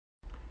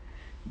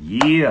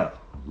Yeah,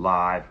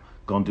 live.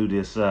 Gonna do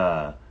this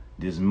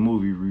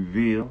movie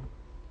reveal,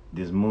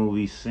 this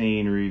movie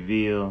scene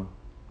reveal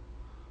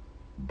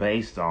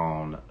based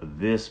on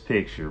this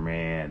picture,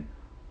 man.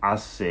 I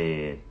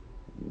said,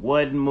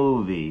 what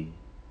movie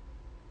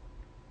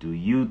do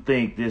you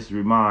think this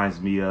reminds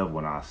me of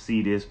when I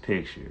see this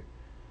picture?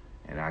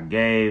 And I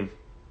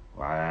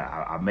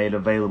made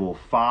available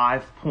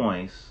 5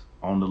 points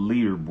on the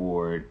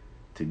leaderboard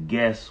to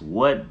guess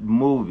what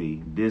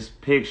movie this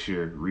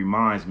picture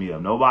reminds me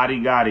of.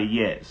 Nobody got it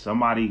yet.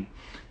 Somebody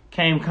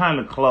came kind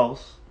of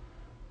close.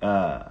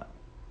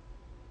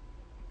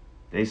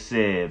 They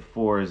said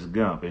Forrest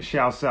Gump. And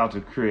shouts out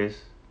to Chris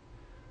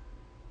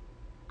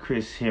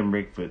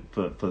Hemrick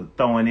for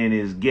throwing in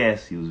his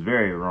guess. He was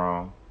very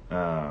wrong.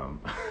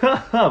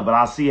 But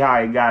I see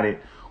how he got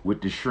it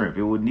with the shrimp.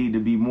 It would need to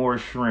be more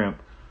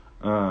shrimp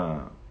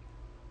on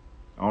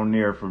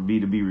there for me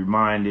to be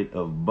reminded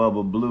of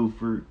Bubba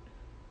Bluford.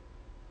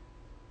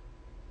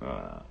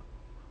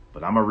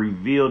 But I'm going to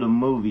reveal the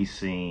movie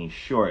scene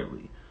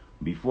shortly.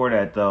 Before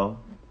that, though,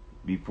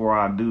 before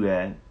I do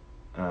that,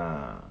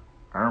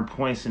 earn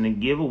points in the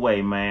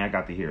giveaway, man. I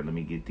got to hear. Let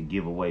me get the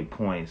giveaway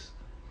points.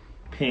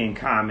 Pin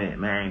comment,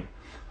 man.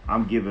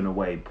 I'm giving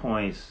away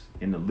points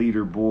in the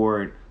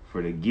leaderboard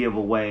for the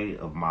giveaway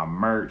of my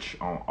merch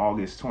on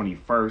August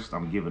 21st.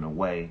 I'm giving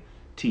away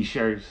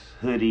t-shirts,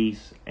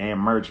 hoodies, and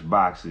merch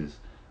boxes.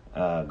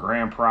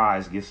 Grand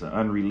prize gets an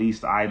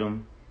unreleased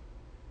item.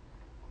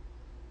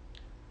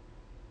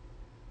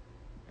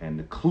 And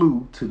the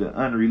clue to the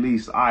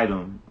unreleased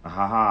item,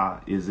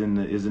 is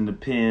the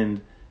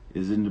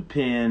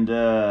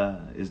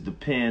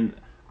pinned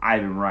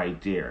item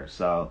right there.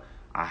 So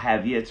I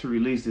have yet to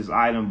release this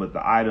item, but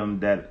the item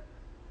that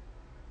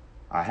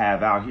I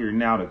have out here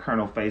now, the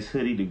Colonel Face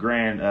hoodie,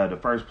 the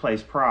first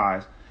place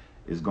prize,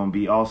 is going to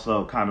be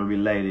also kind of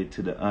related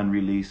to the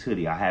unreleased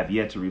hoodie. I have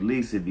yet to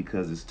release it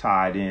because it's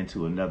tied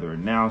into another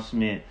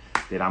announcement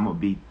that I'm going to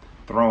be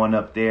throwing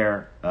up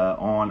there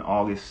on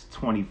August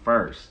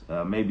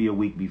 21st, maybe a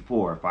week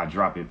before if I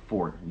drop it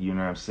for, you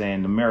know what I'm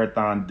saying? The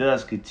marathon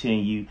does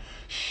continue.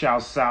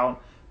 Shouts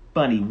out,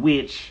 Funny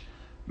Witch.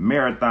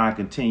 Marathon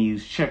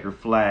continues. Checker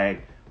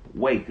flag.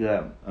 Wake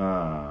up.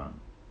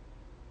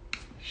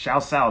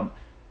 Shouts out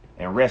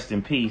and rest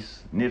in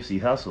peace, Nipsey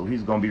Hussle.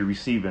 He's going to be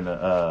receiving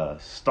a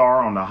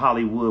star on the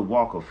Hollywood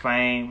Walk of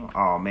Fame.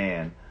 Oh,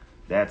 man.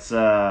 That's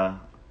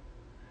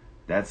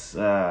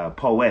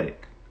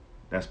poetic.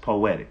 That's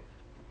poetic.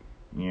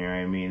 You know what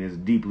I mean? It's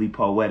deeply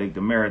poetic.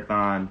 The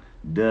marathon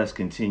does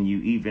continue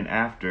even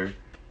after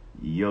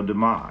your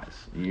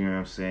demise. You know what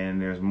I'm saying?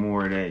 There's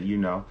more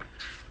that,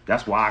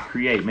 that's why I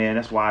create, man.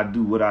 That's why I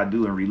do what I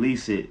do and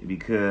release it,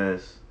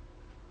 because,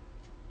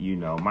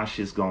 my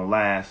shit's gonna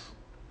last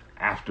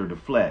after the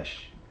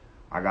flesh.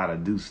 I gotta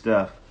do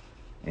stuff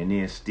and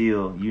then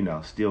still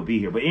be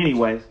here. But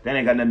anyways, that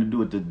ain't got nothing to do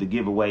with the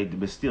giveaway.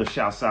 But still,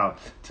 shouts out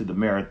to the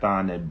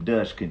marathon that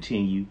does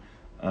continue.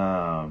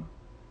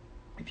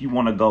 If you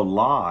want to go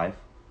live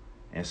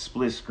and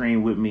split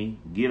screen with me,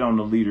 get on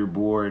the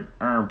leaderboard,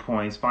 earn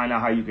points. Find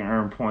out how you can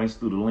earn points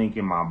through the link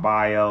in my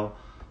bio,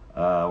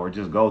 or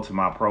just go to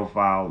my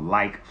profile,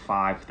 like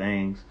 5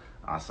 things.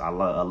 I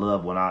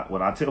love when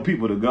I tell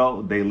people to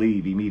go, they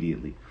leave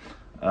immediately.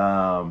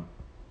 Let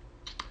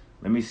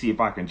me see if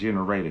I can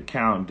generate a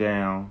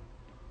countdown.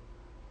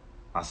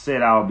 I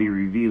said I'll be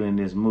revealing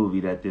this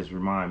movie that this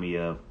remind me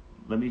of.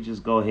 Let me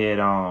just go ahead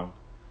on.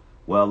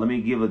 Well, let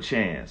me give a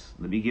chance.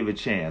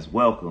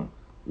 Welcome.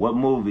 What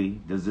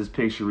movie does this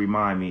picture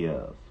remind me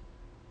of?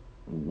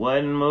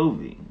 What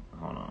movie?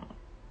 Hold on.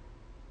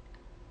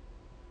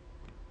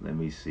 Let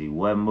me see.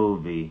 What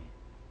movie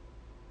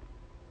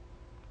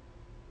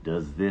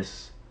does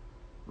this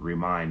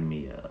remind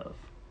me of?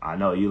 I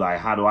know you like,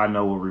 how do I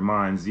know what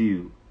reminds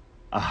you?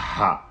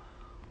 Aha.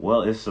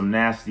 Well, it's some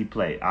nasty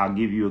plate. I'll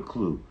give you a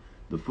clue.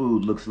 The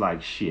food looks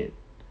like shit.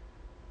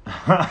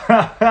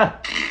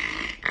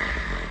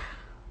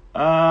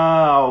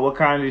 Oh, what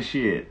kind of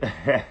shit?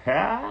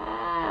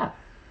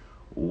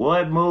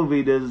 What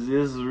movie does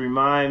this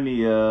remind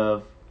me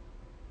of?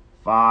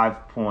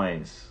 5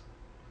 points.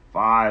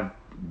 5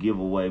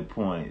 giveaway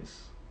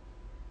points.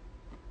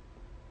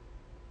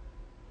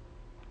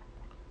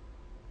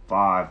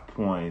 5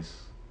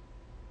 points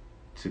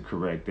to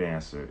correct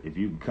answer. If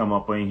you can come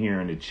up in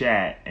here in the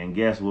chat and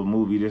guess what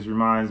movie this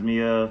reminds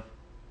me of,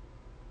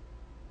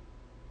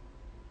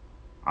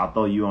 I'll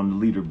throw you on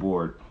the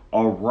leaderboard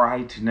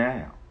right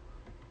now.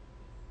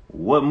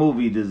 What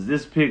movie does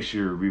this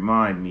picture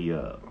remind me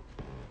of?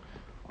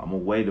 I'm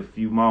going to wait a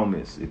few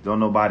moments. If don't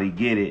nobody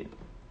get it,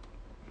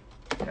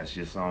 that's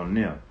just on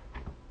them.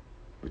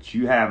 But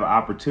you have an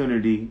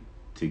opportunity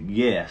to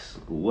guess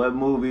what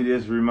movie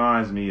this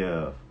reminds me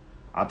of.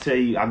 I'll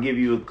give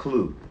you a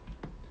clue.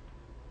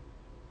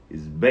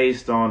 It's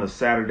based on a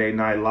Saturday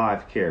Night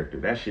Live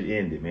character. That should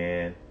end it,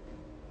 man.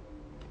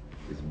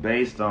 It's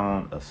based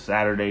on a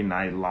Saturday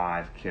Night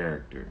Live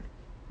character.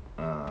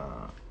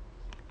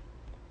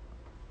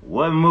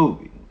 What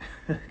movie?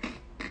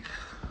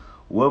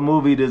 What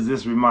movie does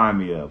this remind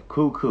me of?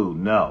 Cuckoo.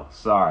 No,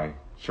 sorry.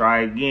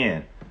 Try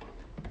again.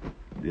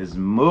 This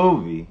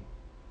movie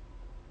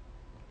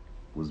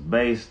was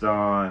based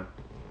on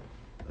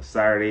a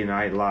Saturday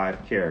Night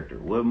Live character.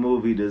 What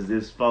movie does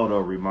this photo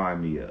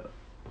remind me of?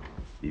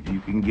 If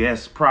you can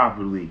guess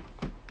properly,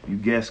 you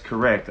guess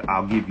correct,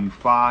 I'll give you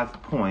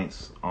 5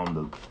 points on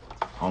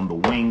the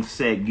Wing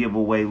Set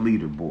giveaway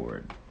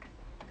leaderboard.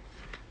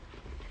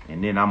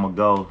 And then I'm gonna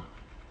go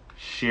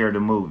share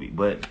the movie.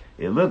 But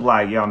it looked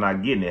like y'all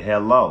not getting it.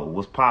 Hello,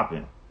 what's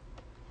poppin'?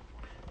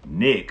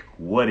 Nick,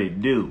 what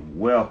it do?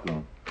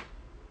 Welcome.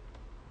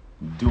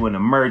 Doing a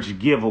merch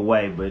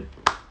giveaway, but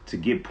to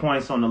get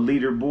points on the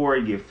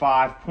leaderboard, get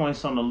 5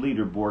 points on the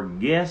leaderboard.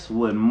 Guess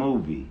what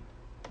movie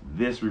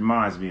this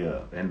reminds me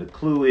of? And the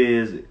clue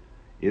is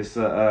it's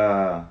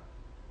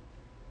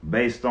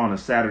based on a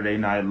Saturday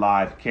Night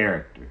Live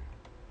character.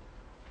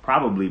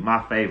 Probably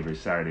my favorite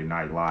Saturday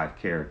Night Live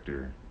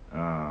character,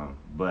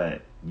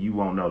 but you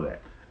won't know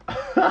that.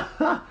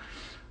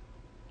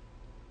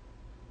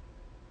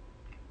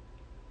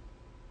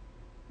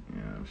 You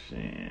know what I'm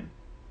saying?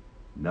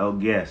 No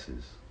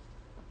guesses.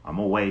 I'm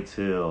going to wait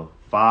till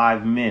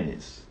 5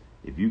 minutes.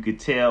 If you could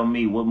tell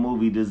me what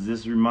movie does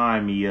this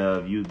remind me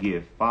of, you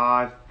get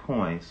 5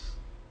 points.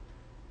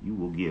 You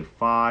will get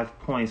 5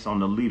 points on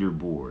the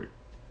leaderboard.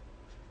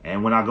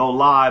 And when I go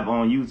live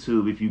on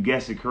YouTube, if you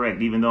guess it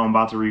correct, even though I'm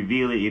about to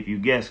reveal it, if you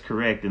guess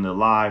correct in the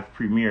live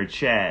premiere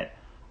chat,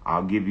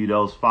 I'll give you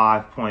those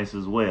 5 points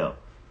as well.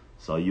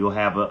 So you'll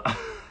have a...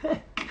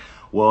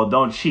 Well,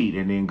 don't cheat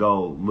and then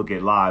go look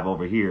at live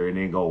over here and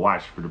then go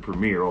watch for the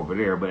premiere over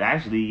there. But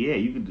actually, yeah,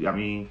 you could. I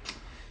mean,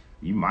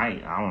 you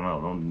might. I don't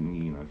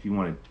know. If you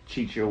want to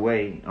cheat your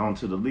way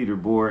onto the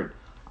leaderboard,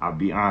 I'll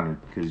be honored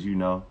because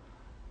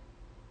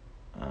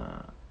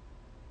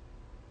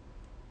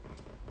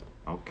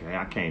okay,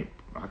 I can't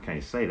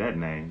say that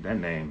name. That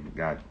name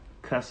got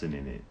cussing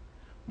in it.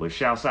 But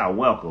shouts out,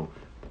 welcome,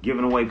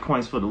 giving away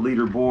points for the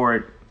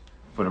leaderboard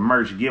for the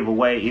merch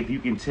giveaway. If you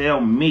can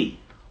tell me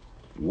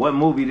what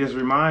movie this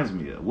reminds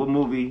me of. What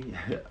movie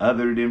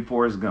other than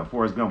Forrest Gump?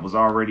 Forrest Gump was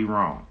already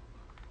wrong.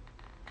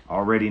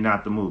 Already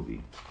not the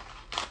movie.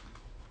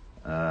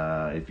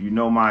 If you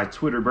know my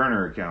Twitter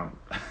burner account,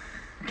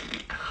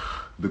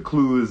 the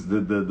clue is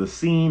the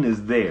scene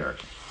is there.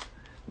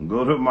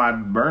 Go to my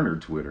burner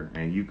Twitter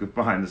and you can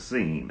find the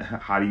scene.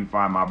 How do you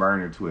find my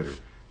burner Twitter?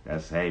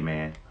 That's, hey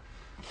man,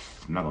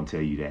 I'm not going to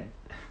tell you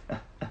that.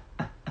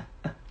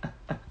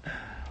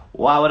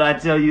 Why would I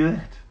tell you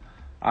that?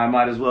 I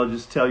might as well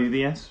just tell you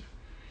the answer.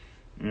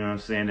 You know what I'm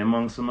saying?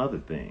 Among some other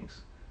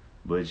things.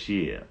 But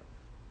yeah.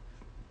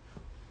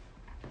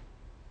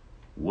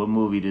 What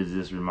movie does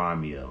this remind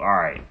me of?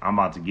 Alright, I'm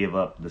about to give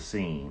up the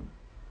scene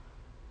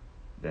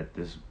that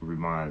this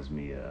reminds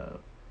me of.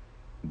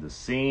 The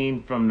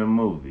scene from the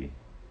movie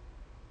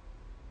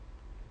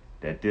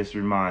that this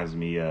reminds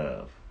me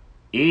of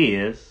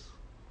is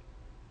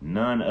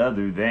none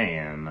other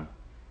than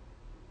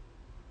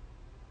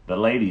The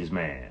Ladies'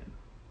 Man,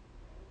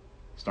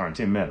 starring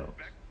Tim Meadows.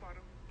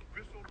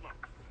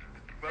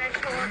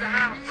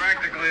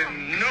 Practically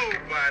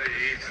nobody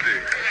eats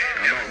this.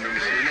 I don't remember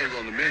seeing those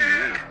on the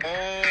menu.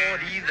 Oh,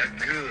 these are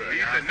good.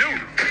 These are new.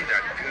 These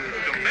are good.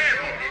 The man.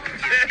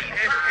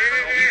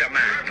 These are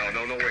mine.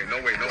 No, wait. No,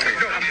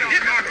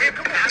 this Mark,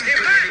 come on. I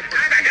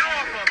got you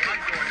all for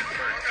them.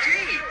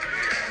 Gee.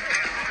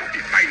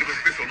 You tight little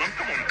Bristol lump.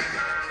 Come on.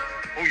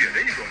 Oh, yeah,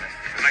 there you go now.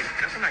 Nice.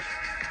 That's a nice one.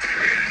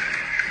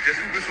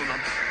 Just some Bristol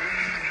lump.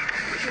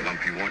 Bristol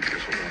lump you want,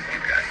 Bristol lump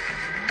you got.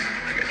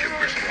 I got your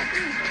Bristol lump.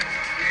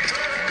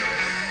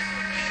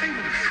 Same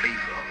with the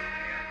flavor.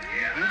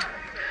 Yeah.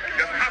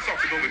 Got some hot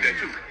sauce to go with that,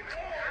 too.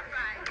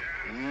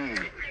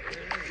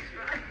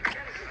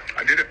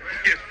 I did it.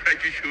 Yes,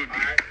 thank you, sure did.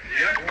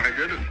 Yeah, I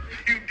did it.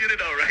 You did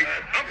it all right.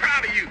 I'm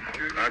proud of you.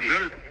 I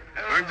did it.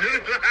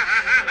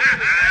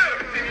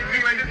 You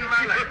like this is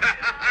my life.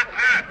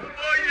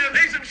 Boy, you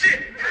just ate some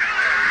shit.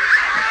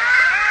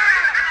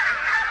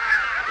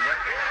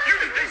 You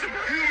just ate some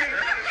human.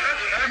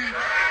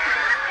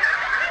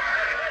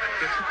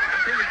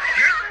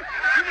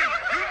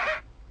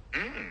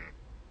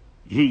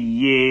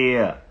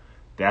 Yeah,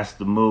 that's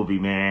the movie,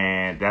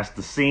 man. That's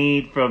the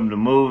scene from the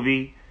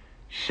movie.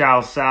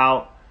 Shouts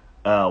out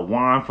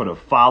Juan for the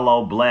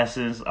follow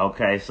blessings.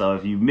 Okay, so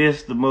if you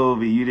missed the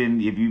movie,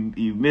 if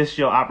you missed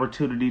your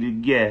opportunity to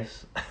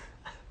guess,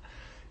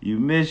 you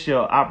missed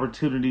your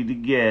opportunity to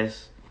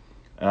guess,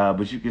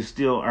 but you can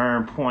still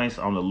earn points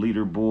on the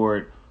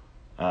leaderboard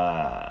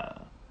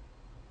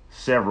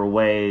several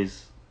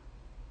ways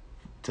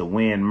to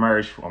win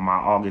merch on my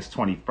August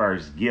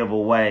 21st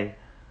giveaway.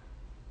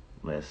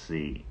 Let's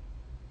see.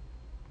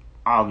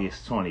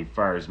 August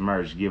 21st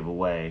merch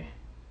giveaway.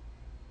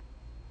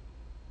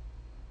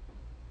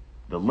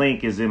 The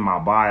link is in my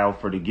bio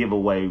for the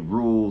giveaway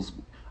rules.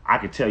 I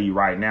can tell you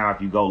right now,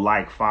 if you go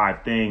like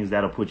 5 things,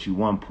 that'll put you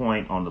 1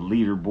 point on the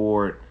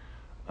leaderboard.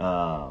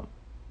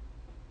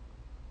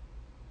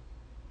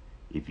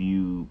 If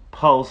you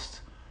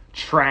post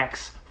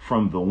tracks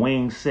from the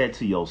Wing Set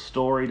to your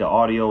story, the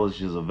audio is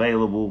just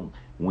available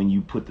when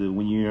you put you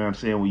know what I'm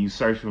saying, when you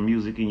search for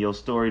music in your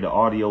story, the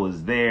audio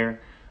is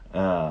there.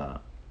 That's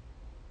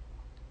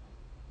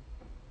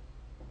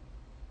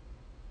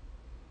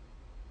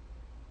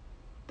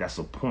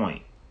a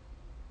point.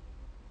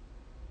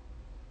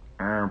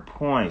 Earn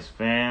points,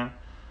 fam.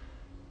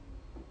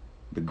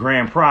 The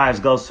grand prize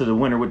goes to the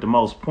winner with the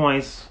most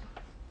points.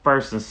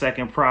 First and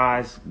second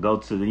prize go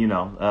to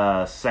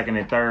the second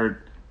and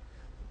third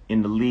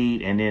in the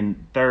lead, and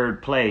then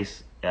third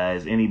place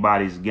is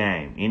anybody's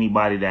game.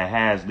 Anybody that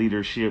has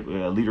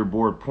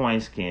leaderboard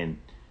points can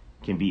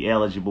be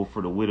eligible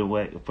for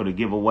the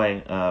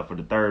giveaway for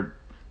the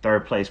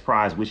third place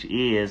prize, which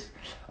is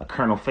a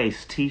Colonel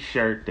Face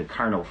T-shirt. The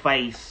Colonel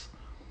Face,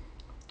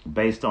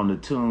 based on the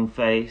Toon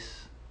Face.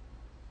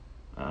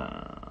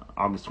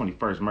 August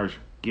 21st merch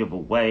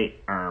giveaway.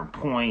 Earn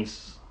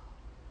points.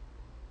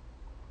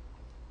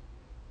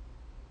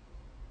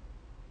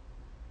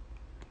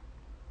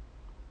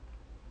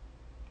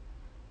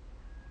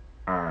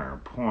 Earn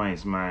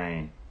points,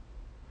 man.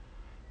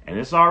 And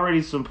it's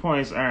already some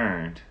points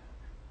earned.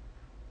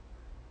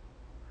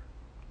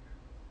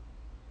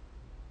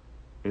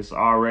 It's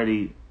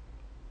already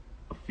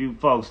a few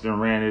folks that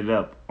ran it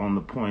up on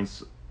the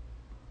points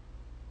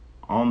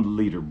on the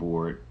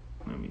leaderboard.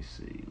 Let me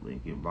see.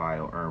 Link in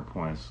bio, earn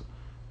points.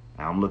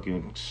 I'm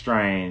looking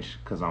strange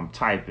because I'm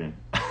typing.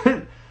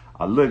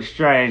 I look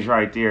strange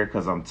right there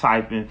because I'm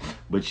typing.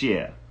 But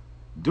yeah,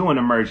 doing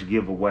a merch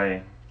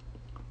giveaway.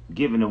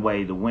 Giving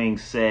away the wing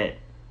set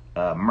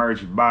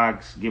merch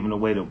box. Giving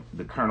away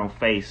the Colonel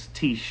Face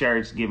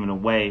T-shirts. Giving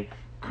away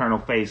Colonel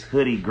Face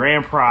hoodie.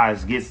 Grand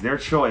prize gets their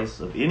choice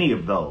of any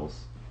of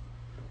those.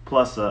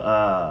 Plus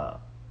a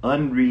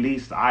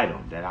unreleased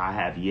item that I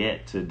have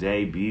yet to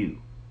debut.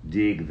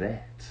 Dig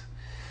that.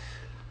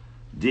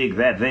 Dig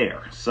that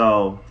there.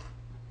 So,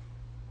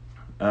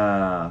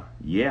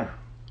 yeah.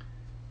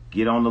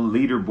 Get on the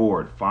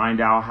leaderboard. Find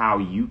out how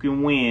you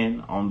can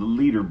win on the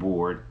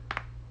leaderboard.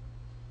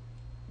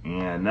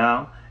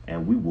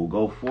 And we will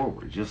go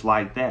forward just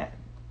like that.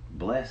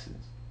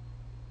 Blessings.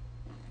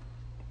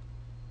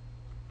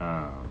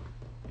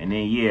 And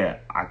then, yeah,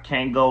 I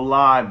can't go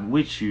live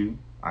with you.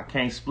 I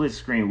can't split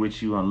screen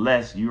with you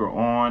unless you're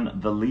on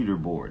the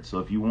leaderboard. So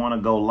if you want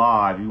to go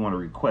live, you want to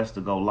request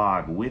to go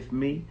live with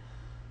me,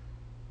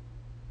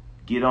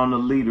 get on the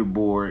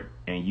leaderboard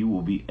and you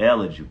will be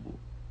eligible.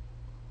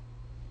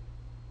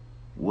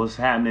 What's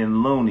happening,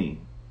 Looney?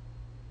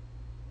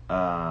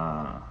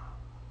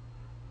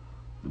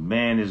 The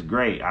man is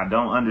great. I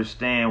don't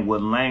understand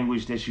what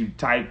language that you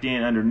typed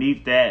in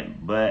underneath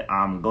that, but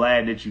I'm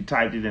glad that you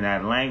typed it in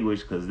that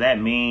language, because that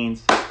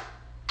means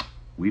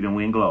we done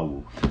win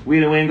global. We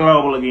done win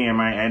global again,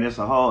 man. And there's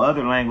a whole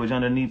other language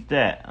underneath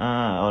that.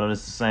 Oh,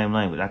 it's the same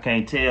language. I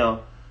can't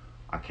tell.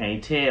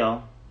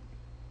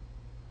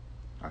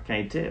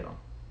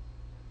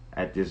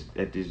 At this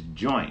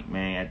joint,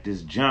 man, at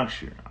this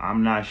juncture.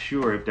 I'm not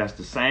sure if that's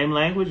the same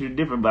language or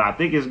different, but I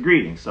think it's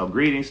greetings. So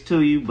greetings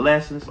to you,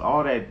 blessings,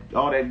 all that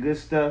good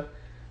stuff.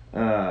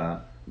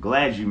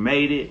 Glad you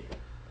made it.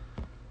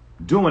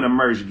 Doing a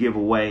merch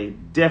giveaway.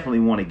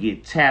 Definitely want to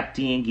get tapped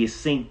in, get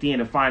synced in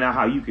to find out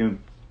how you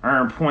can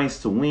earn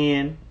points to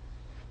win.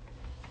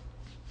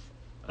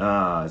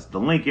 It's the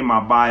link in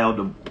my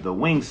bio, the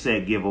wing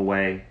set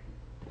giveaway.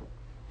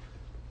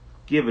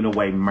 Giving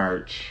away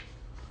merch.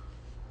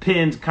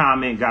 Pinned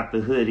comment got the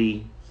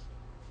hoodie.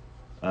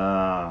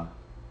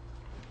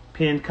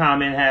 Pinned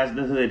comment has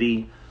the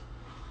hoodie.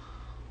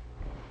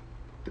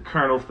 The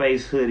Colonel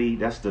Face hoodie.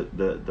 That's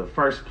the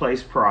first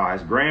place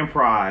prize. Grand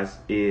prize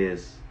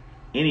is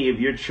any of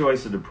your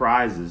choice of the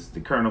prizes.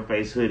 The Colonel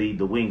Face hoodie,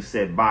 the wing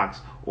set box,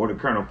 or the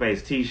Colonel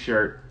Face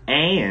t-shirt,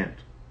 and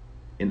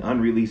an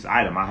unreleased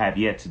item I have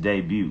yet to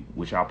debut,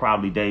 which I'll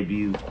probably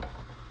debut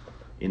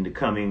in the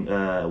coming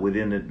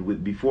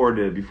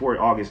before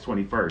August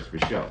 21st for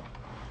sure.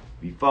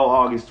 Before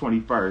August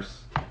 21st,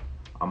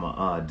 I'm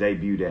going to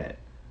debut that.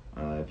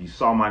 If you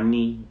saw my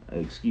knee,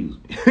 excuse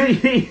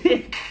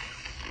me.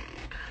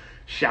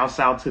 Shouts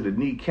out to the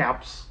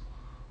kneecaps.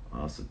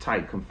 It's a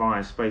tight,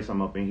 confined space.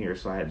 I'm up in here,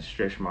 so I had to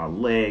stretch my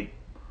leg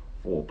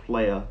for a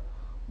player.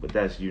 But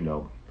that's,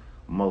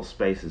 most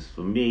spaces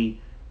for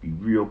me be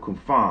real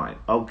confined.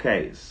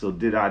 Okay, so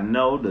did I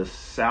know the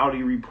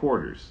Saudi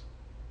reporters?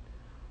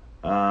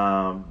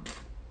 You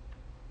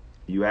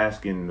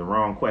asking the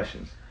wrong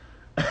questions.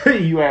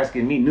 You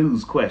asking me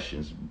news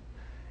questions.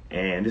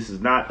 And this is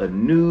not a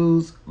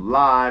news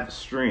live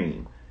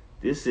stream.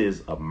 This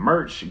is a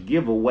merch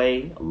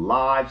giveaway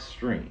live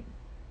stream.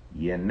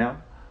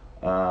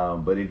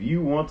 But if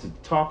you want to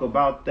talk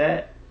about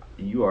that,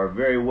 you are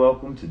very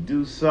welcome to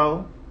do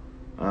so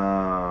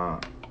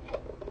on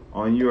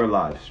your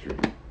live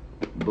stream.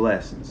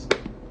 Blessings.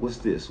 What's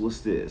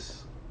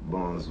this?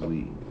 Bones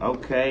weed.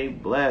 Okay,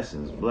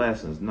 blessings.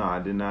 No, I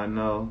did not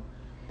know.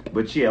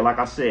 But yeah, like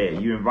I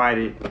said, you're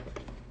invited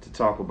to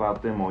talk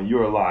about them on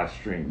your live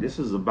stream. This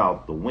is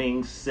about the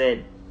wing set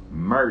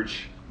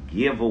merch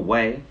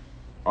giveaway.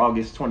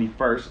 August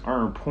 21st,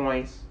 earn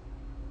points.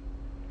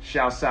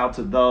 Shouts out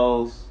to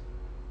those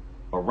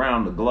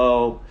around the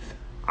globe.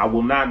 I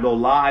will not go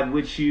live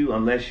with you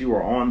unless you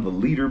are on the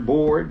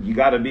leaderboard. You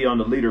got to be on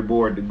the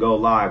leaderboard to go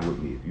live with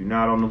me. If you're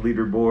not on the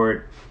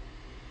leaderboard,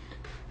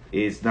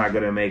 it's not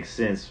going to make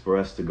sense for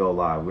us to go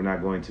live. We're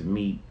not going to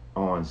meet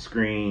on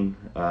screen.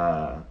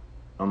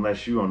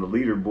 Unless you're on the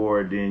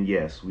leaderboard, then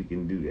yes, we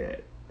can do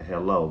that.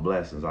 Hello,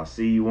 blessings. I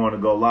see you want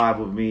to go live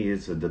with me.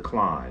 It's a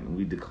decline.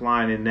 We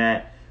declining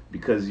that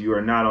because you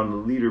are not on the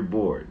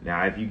leaderboard.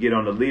 Now, if you get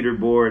on the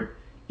leaderboard,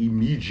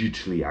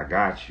 immediately I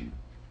got you.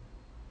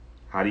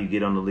 How do you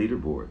get on the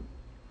leaderboard?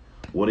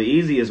 Well, the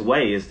easiest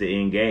way is to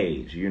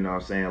engage. You know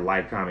what I'm saying?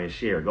 Like, comment,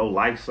 share. Go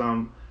like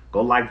some.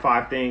 Go like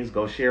 5 things.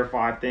 Go share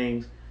 5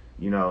 things,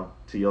 to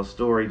your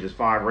story. Just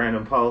 5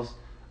 random posts.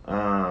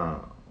 5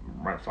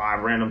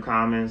 random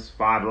comments.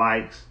 5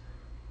 likes.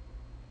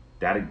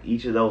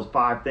 Each of those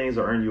 5 things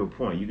will earn you a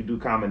point. You can do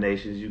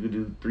combinations. You can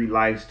do 3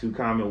 likes, 2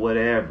 comments,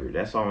 whatever.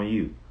 That's on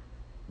you.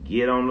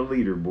 Get on the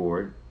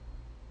leaderboard.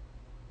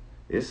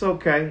 It's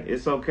okay.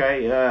 It's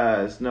okay.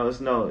 It's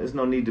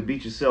no need to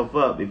beat yourself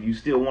up. If you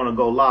still want to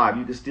go live,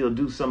 you can still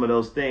do some of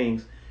those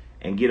things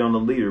and get on the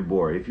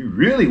leaderboard. If you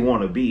really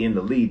want to be in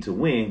the lead to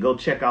win, go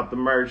check out the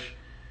merch,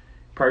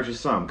 purchase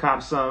something,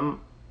 cop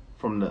something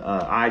from the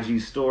IG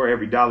store.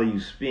 Every dollar you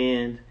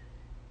spend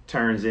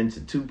turns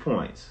into 2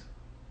 points.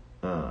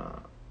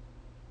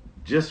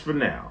 Just for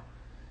now.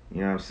 You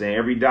know what I'm saying?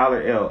 Every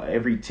dollar,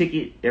 every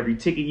ticket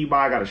you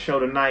buy. I got a show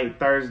tonight,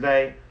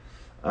 Thursday.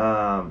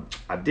 I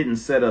didn't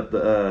set up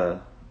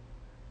the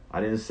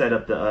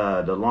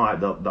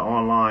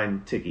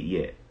online ticket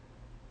yet,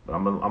 but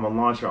I'm gonna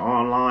launch an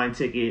online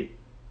ticket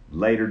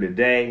later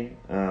today.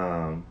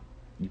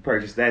 You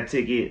purchase that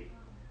ticket,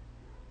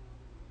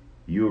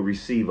 you'll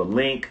receive a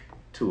link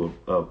to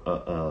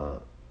a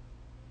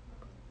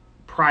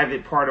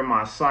private part of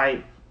my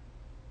site.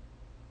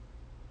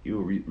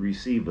 You'll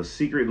receive a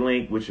secret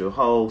link which will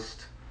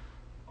host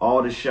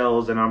all the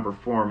shows that I'm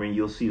performing.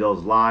 You'll see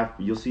those live.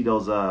 You'll see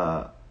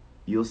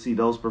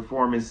those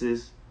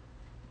performances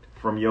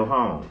from your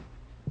home.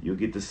 You'll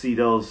get to see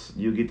those.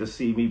 You'll get to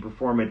see me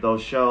perform at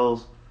those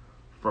shows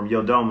from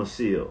your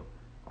domicile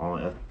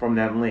from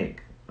that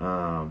link.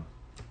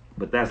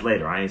 But that's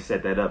later. I ain't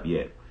set that up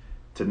yet.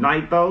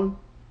 Tonight though,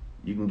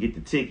 you can get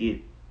the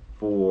ticket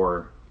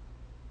for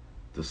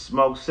the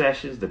smoke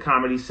sessions, the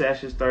comedy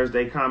sessions,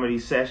 Thursday comedy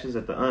sessions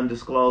at the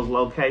undisclosed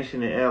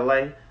location in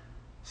LA,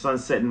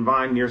 Sunset and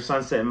Vine, near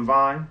Sunset and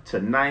Vine.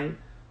 Tonight,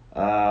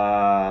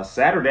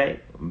 Saturday,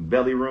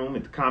 Belly Room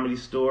at the Comedy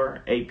Store,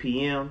 8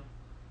 p.m.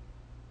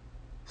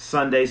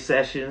 Sunday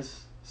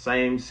sessions,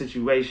 same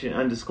situation,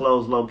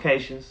 undisclosed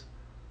locations.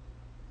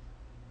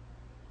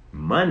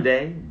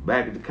 Monday,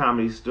 back at the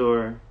Comedy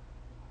Store,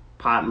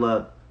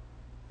 potluck,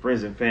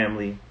 friends and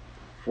family,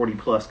 40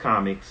 plus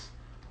comics.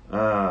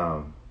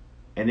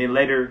 And then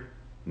later,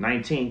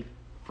 19th,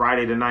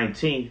 Friday the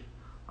 19th,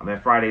 I'm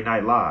at Friday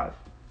Night Live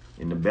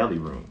in the Belly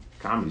Room,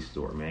 Comedy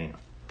Store, man.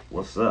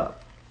 What's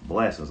up?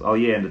 Blessings. Oh,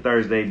 yeah, and the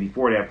Thursday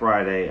before that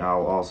Friday,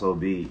 I'll also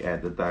be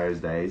at the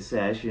Thursday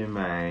session,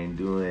 man,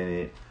 doing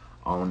it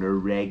on a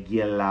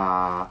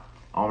regular.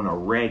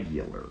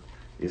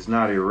 It's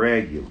not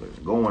irregular.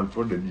 Going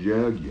for the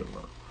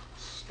jugular.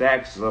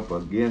 Stacks up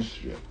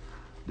against you.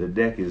 The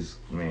deck is,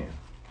 man.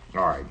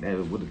 All right,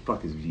 now, what the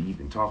fuck is you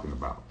even talking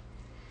about?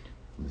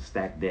 The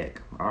stack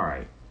deck. All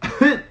right.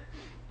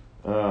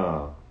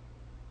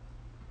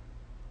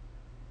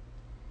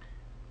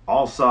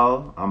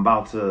 Also, I'm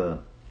about to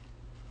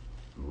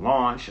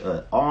launch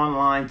an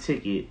online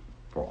ticket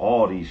for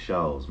all these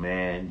shows,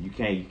 man. You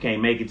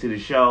can't make it to the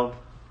show.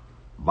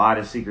 Buy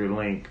the secret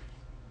link.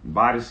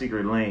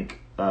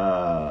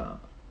 And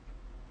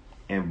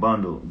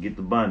bundle. Get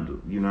the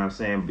bundle. You know what I'm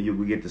saying? But you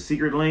will get the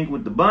secret link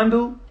with the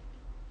bundle.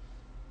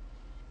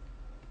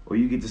 Or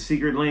you get the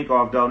secret link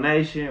off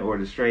donation, or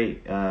the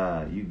straight,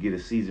 you get a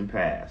season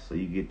pass. So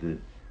you get the,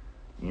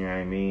 you know what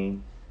I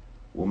mean?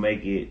 We'll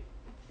make it,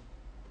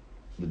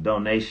 the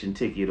donation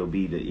ticket will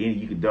be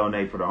you can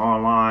donate for the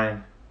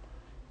online.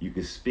 You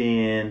can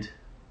spend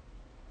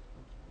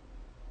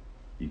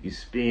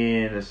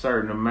a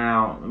certain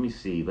amount. Let me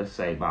see. Let's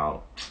say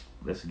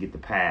let's get the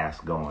pass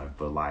going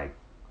for like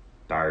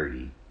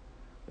 30.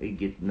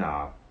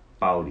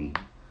 40.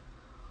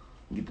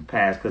 Get the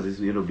pass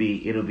because it'll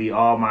be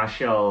all my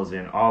shows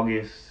in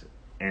August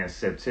and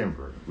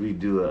September. We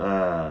do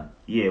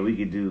we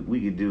could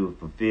do it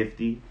for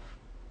 50.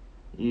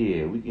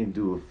 Yeah, we can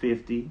do a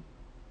 50.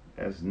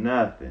 That's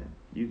nothing.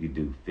 You could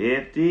do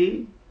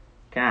 50.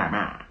 Come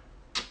on.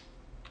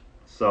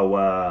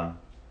 So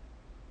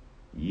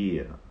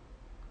yeah.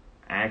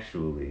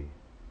 Actually,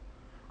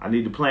 I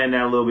need to plan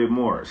that a little bit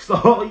more.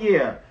 So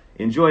yeah.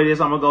 Enjoy this.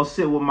 I'm going to go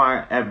sit with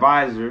my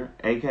advisor,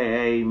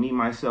 a.k.a. me,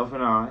 myself,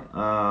 and I.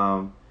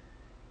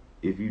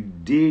 If you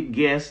did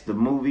guess the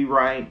movie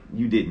right,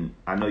 you didn't.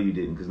 I know you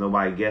didn't because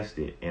nobody guessed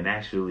it. And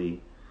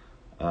actually,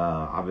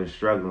 I've been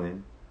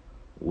struggling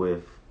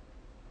with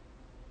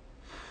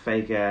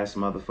fake-ass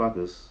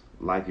motherfuckers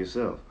like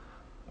yourself.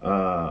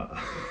 I've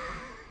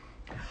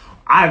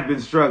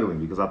been struggling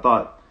because I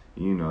thought,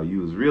 you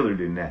was realer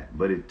than that.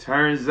 But it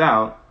turns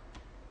out,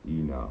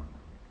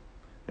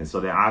 And so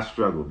then I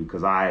struggled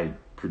because I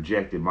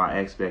projected my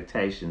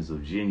expectations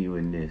of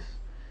genuineness,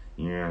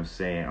 you know what I'm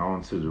saying,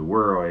 onto the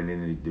world, and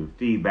then the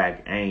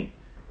feedback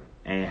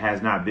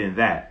has not been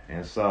that.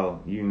 And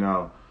so, you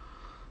know,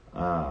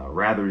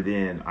 rather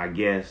than, I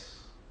guess,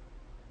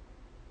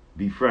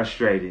 be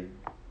frustrated,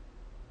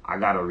 I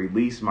gotta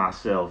release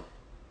myself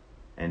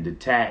and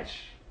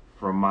detach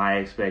from my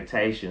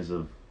expectations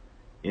of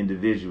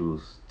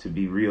individuals to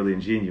be real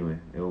and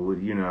genuine. It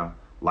would, you know,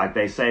 like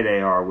they say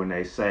they are when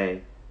they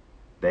say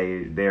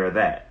they're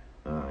that.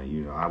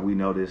 You know, we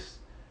know this.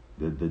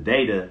 The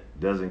data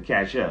doesn't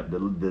catch up.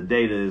 The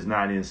data is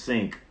not in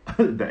sync.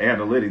 The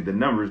analytic, the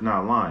numbers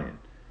not lying.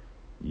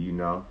 You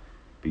know,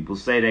 people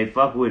say they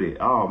fuck with it.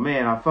 Oh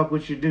man, I fuck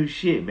with your new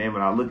shit, man.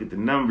 When I look at the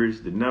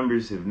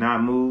numbers have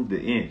not moved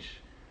an inch.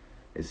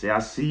 They say, I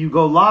see you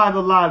go live a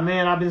lot,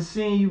 man. I've been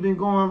seeing you been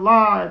going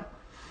live.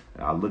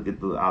 I look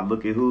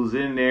at who's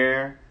in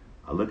there.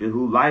 I look at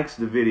who likes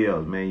the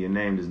videos, man. Your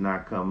name does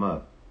not come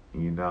up.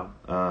 You know,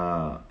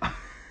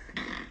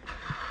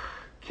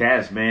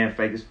 cats, man,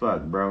 fake as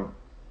fuck, bro.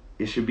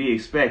 It should be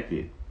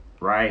expected,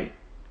 right?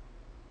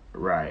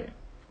 Right.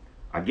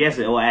 I guess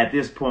at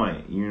this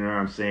point, you know what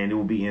I'm saying, it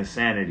will be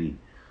insanity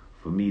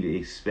for me to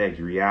expect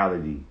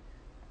reality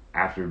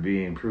after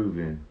being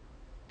proven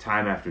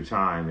time after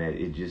time that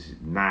it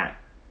just not,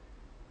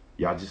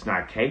 y'all just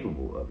not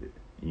capable of it,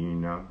 you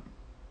know?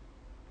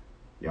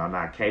 Y'all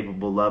not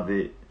capable of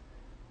it.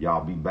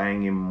 Y'all be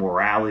banging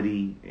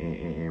morality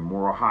and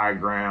moral high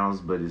grounds,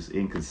 but it's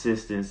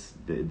inconsistent.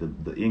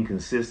 The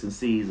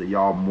inconsistencies of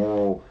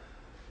y'all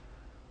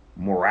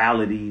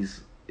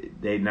moralities,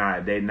 they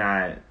not,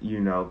 you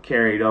know,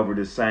 carried over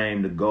the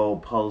same. The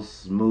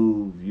goalposts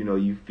move. You know,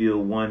 you feel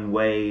one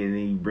way and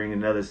then you bring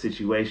another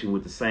situation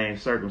with the same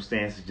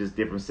circumstances, just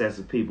different sets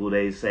of people.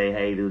 They say,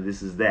 hey, dude,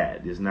 this is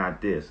that. This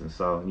not this. And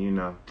so, you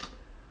know,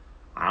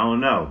 I don't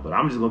know, but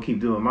I'm just going to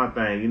keep doing my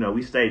thing. You know,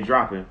 we stay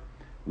dropping.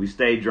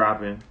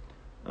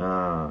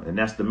 And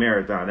that's the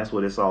marathon. That's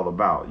what it's all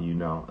about, you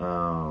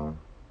know.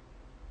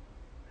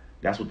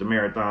 That's what the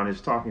marathon is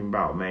talking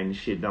about, man. This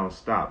shit don't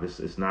stop.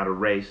 It's not a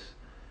race.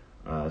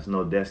 It's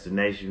no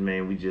destination,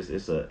 man.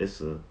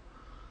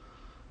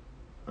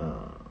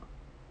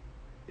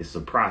 It's a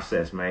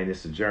process, man.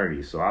 It's a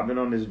journey. So I've been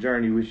on this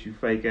journey with you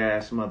fake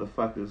ass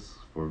motherfuckers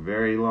for a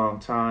very long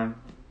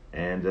time,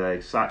 and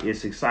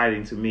it's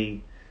exciting to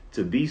me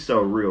to be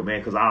so real, man.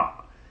 Because I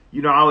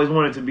always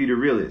wanted to be the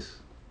realest,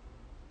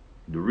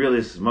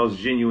 most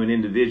genuine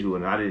individual,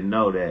 and I didn't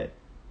know that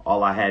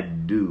all I had to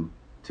do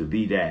to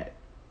be that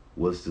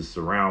was to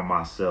surround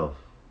myself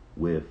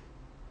with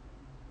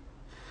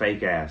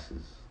fake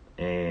asses.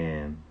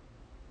 And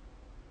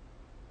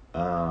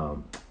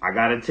I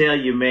gotta tell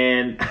you,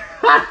 man,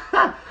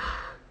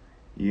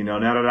 you know,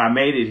 now that I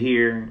made it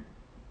here,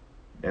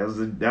 that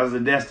was a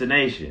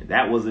destination.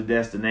 That was a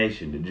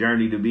destination. The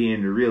journey to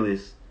being the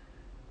realest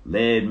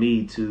led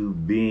me to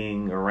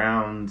being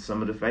around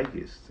some of the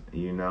fakest,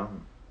 you know.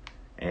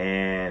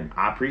 And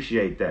I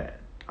appreciate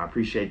that. I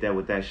appreciate that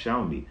what that's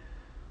shown me.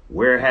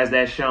 Where has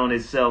that shown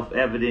itself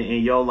evident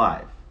in your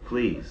life?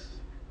 Please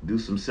do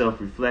some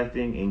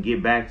self-reflecting and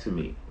get back to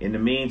me. In the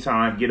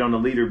meantime, get on the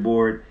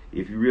leaderboard.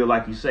 If you real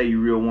like you say you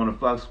real want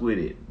to fucks with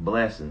it.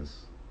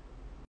 Blessings.